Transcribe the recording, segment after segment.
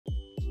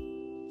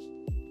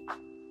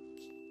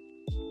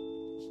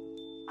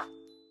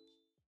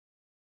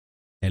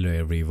Hello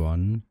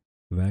everyone,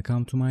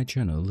 welcome to my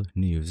channel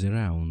News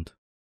Around.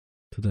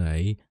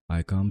 Today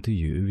I come to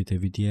you with a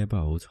video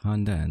about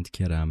Hande and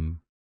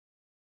Kerem.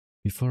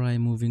 Before I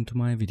move into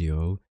my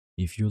video,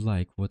 if you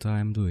like what I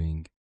am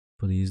doing,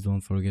 please don't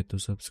forget to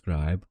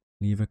subscribe,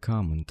 leave a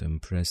comment and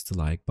press the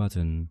like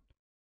button.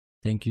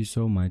 Thank you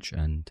so much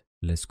and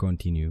let's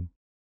continue.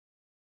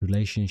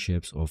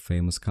 Relationships of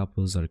famous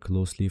couples are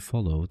closely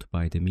followed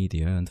by the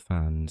media and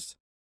fans.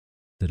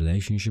 The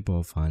relationship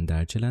of Hande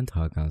Erçel and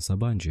Hakan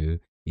Sabancı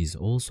is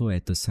also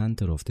at the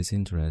center of this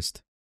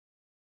interest.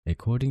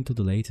 According to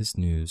the latest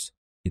news,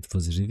 it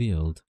was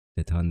revealed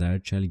that Hande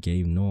Erçel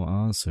gave no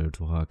answer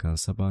to Hakan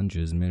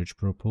Sabancı's marriage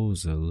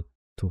proposal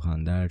to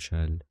Hande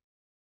Erçel.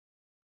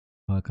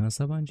 Hakan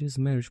Sabancı's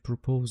marriage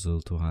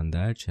proposal to Hande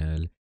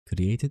Erçel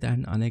created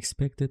an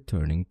unexpected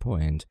turning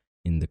point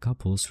in the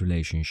couple's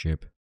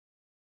relationship.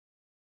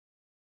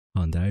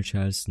 Hande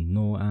Erçel's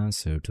no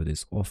answer to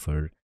this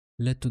offer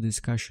led to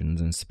discussions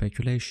and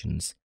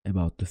speculations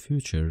about the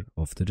future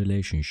of the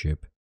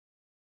relationship.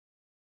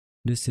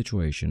 This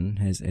situation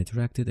has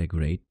attracted a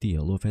great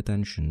deal of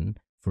attention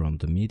from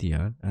the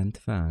media and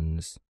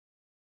fans.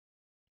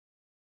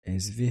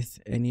 As with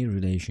any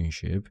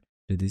relationship,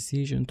 the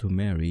decision to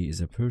marry is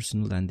a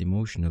personal and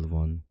emotional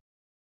one.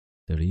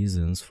 The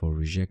reasons for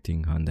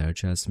rejecting Hande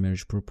Erçel's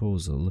marriage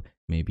proposal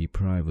may be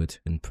private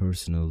and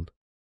personal.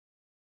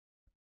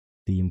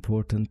 The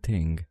important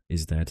thing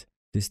is that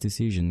this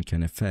decision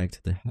can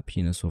affect the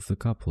happiness of the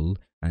couple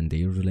and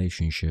their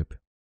relationship.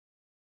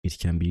 It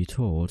can be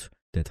thought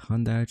that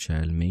Hande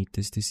Erçel made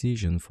this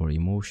decision for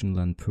emotional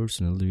and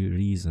personal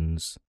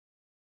reasons.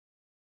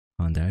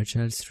 Hande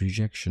Erçel's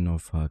rejection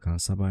of Hakan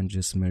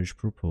Sabancı's marriage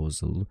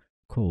proposal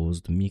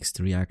caused mixed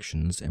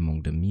reactions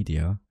among the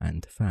media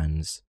and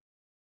fans.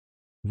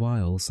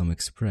 While some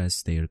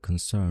expressed their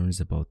concerns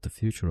about the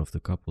future of the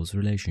couple's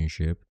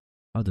relationship,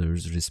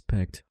 others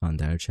respect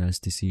Hande Erçel's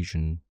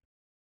decision.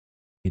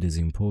 It is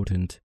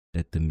important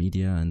that the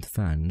media and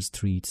fans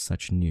treat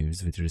such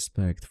news with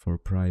respect for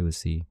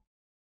privacy.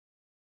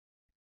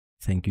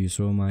 Thank you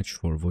so much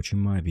for watching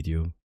my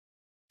video.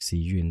 See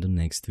you in the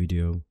next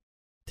video.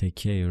 Take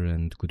care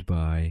and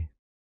goodbye.